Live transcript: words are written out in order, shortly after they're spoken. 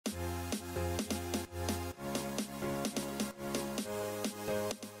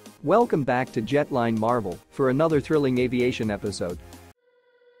Welcome back to Jetline Marvel for another thrilling aviation episode.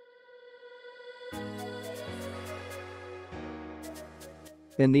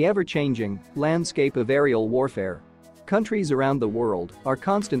 In the ever-changing landscape of aerial warfare, countries around the world are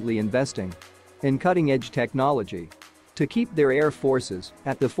constantly investing in cutting-edge technology to keep their air forces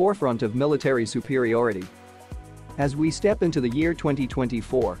at the forefront of military superiority. As we step into the year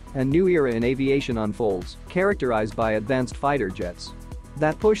 2024, a new era in aviation unfolds, characterized by advanced fighter jets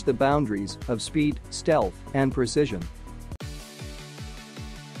that push the boundaries of speed, stealth, and precision.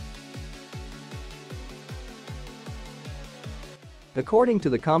 According to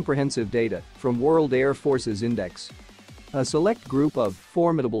the comprehensive data from World Air Forces Index, a select group of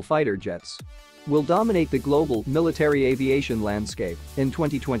formidable fighter jets will dominate the global military aviation landscape in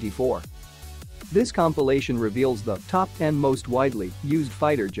 2024. This compilation reveals the top 10 most widely used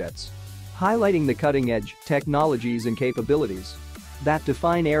fighter jets, highlighting the cutting-edge technologies and capabilities that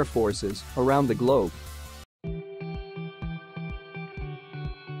define air forces around the globe.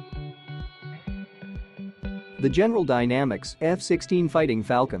 The General Dynamics F-16 Fighting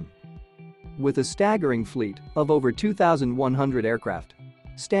Falcon, with a staggering fleet of over 2,100 aircraft,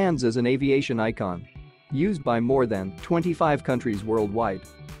 stands as an aviation icon, used by more than 25 countries worldwide.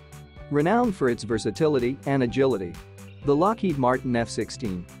 Renowned for its versatility and agility, the Lockheed Martin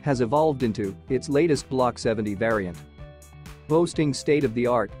F-16 has evolved into its latest Block 70 variant, boasting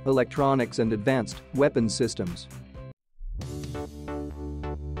state-of-the-art electronics and advanced weapons systems.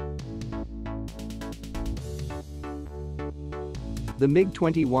 The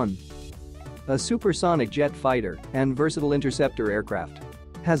MiG-21, a supersonic jet fighter and versatile interceptor aircraft,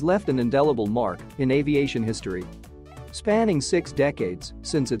 has left an indelible mark in aviation history. Spanning 6 decades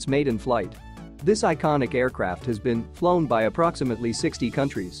since its maiden flight, this iconic aircraft has been flown by approximately 60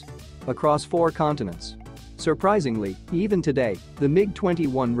 countries across 4 continents. Surprisingly, even today, the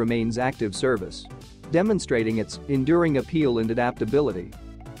MiG-21 remains active service, demonstrating its enduring appeal and adaptability.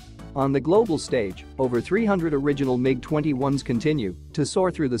 On the global stage, over 300 original MiG-21s continue to soar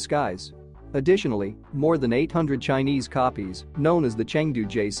through the skies. Additionally, more than 800 Chinese copies, known as the Chengdu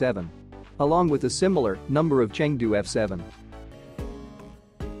J-7, along with a similar number of Chengdu F-7.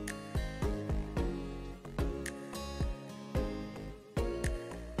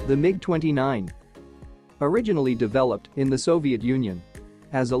 The MiG-29, originally developed in the Soviet Union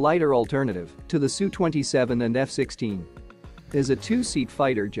as a lighter alternative to the Su-27 and F-16, is a 2-seat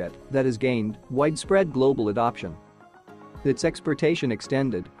fighter jet that has gained widespread global adoption. Its exportation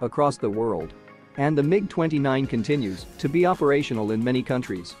extended across the world, and the MiG-29 continues to be operational in many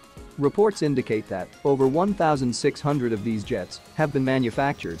countries. Reports indicate that over 1,600 of these jets have been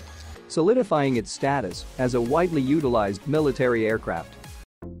manufactured, solidifying its status as a widely utilized military aircraft.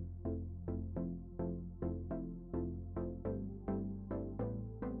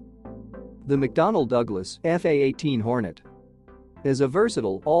 The McDonnell Douglas FA-18 Hornet is a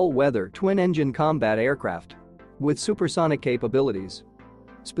versatile, all-weather, twin-engine combat aircraft with supersonic capabilities.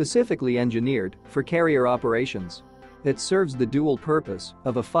 Specifically engineered for carrier operations, it serves the dual purpose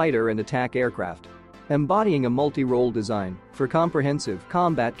of a fighter and attack aircraft, embodying a multi-role design for comprehensive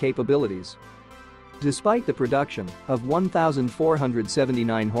combat capabilities. Despite the production of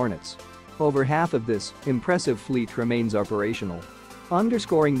 1,479 Hornets, over half of this impressive fleet remains operational,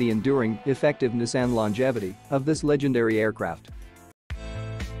 underscoring the enduring effectiveness and longevity of this legendary aircraft.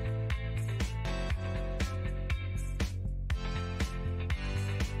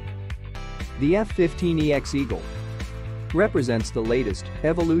 The F-15EX Eagle represents the latest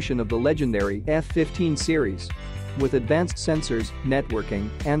evolution of the legendary F-15 series, with advanced sensors, networking,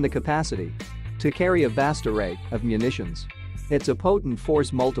 and the capacity to carry a vast array of munitions. It's a potent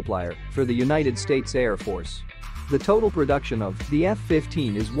force multiplier for the United States Air Force. The total production of the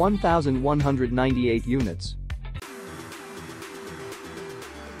F-15 is 1,198 units.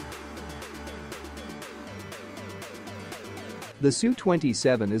 The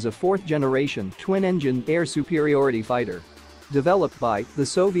Su-27 is a 4th-generation twin-engine air superiority fighter developed by the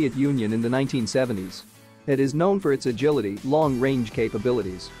Soviet Union in the 1970s. It is known for its agility, long-range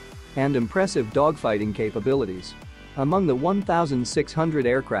capabilities, and impressive dogfighting capabilities. Among the 1,600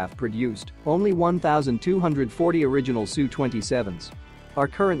 aircraft produced, only 1,240 original Su-27s are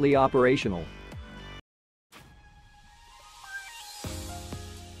currently operational.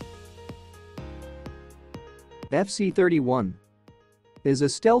 FC-31 is a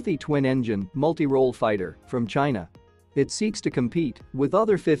stealthy twin-engine, multi-role fighter from China. It seeks to compete with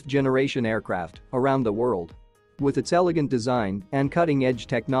other 5th-generation aircraft around the world. With its elegant design and cutting-edge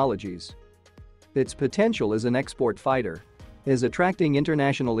technologies, its potential as an export fighter is attracting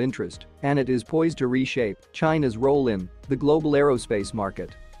international interest, and it is poised to reshape China's role in the global aerospace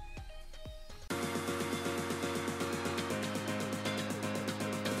market.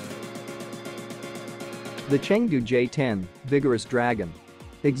 The Chengdu J-10, vigorous dragon.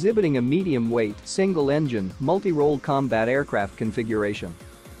 Exhibiting a medium-weight, single-engine, multi-role combat aircraft configuration.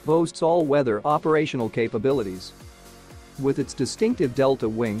 Boasts all-weather operational capabilities. With its distinctive delta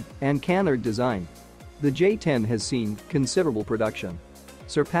wing and canard design, the J-10 has seen considerable production,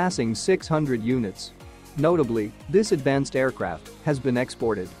 surpassing 600 units. Notably, this advanced aircraft has been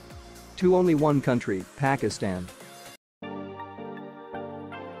exported to only one country, Pakistan.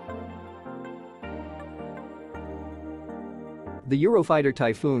 The Eurofighter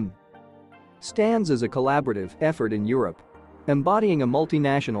Typhoon stands as a collaborative effort in Europe, embodying a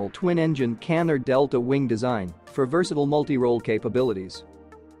multinational twin-engine canard delta wing design for versatile multi-role capabilities.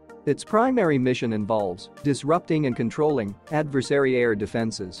 Its primary mission involves disrupting and controlling adversary air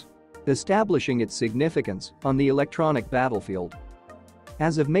defenses, establishing its significance on the electronic battlefield.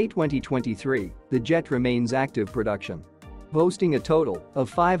 As of May 2023, the jet remains active production, boasting a total of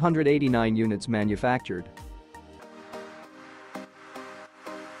 589 units manufactured.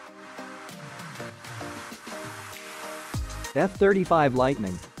 F-35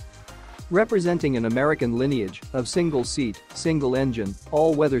 Lightning. Representing an American lineage of single-seat, single-engine,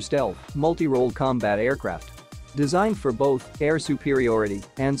 all-weather stealth, multi-role combat aircraft. Designed for both air superiority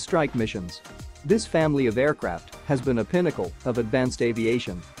and strike missions. This family of aircraft has been a pinnacle of advanced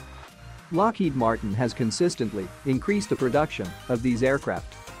aviation. Lockheed Martin has consistently increased the production of these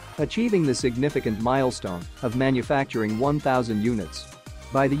aircraft, achieving the significant milestone of manufacturing 1,000 units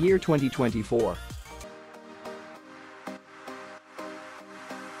by the year 2024.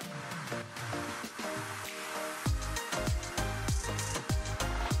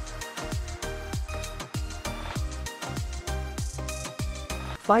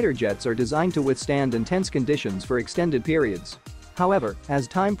 Fighter jets are designed to withstand intense conditions for extended periods. However, as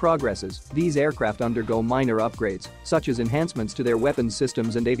time progresses, these aircraft undergo minor upgrades, such as enhancements to their weapons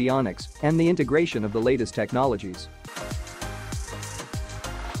systems and avionics, and the integration of the latest technologies.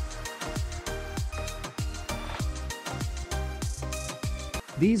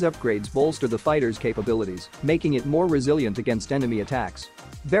 These upgrades bolster the fighter's capabilities, making it more resilient against enemy attacks.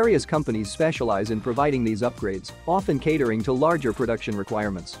 Various companies specialize in providing these upgrades, often catering to larger production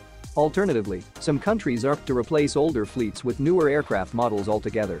requirements. Alternatively, some countries opt to replace older fleets with newer aircraft models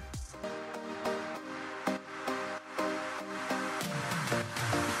altogether.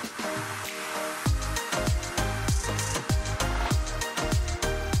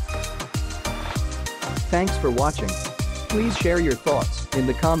 Thanks for watching. Please share your thoughts in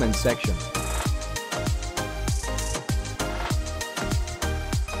the comments section.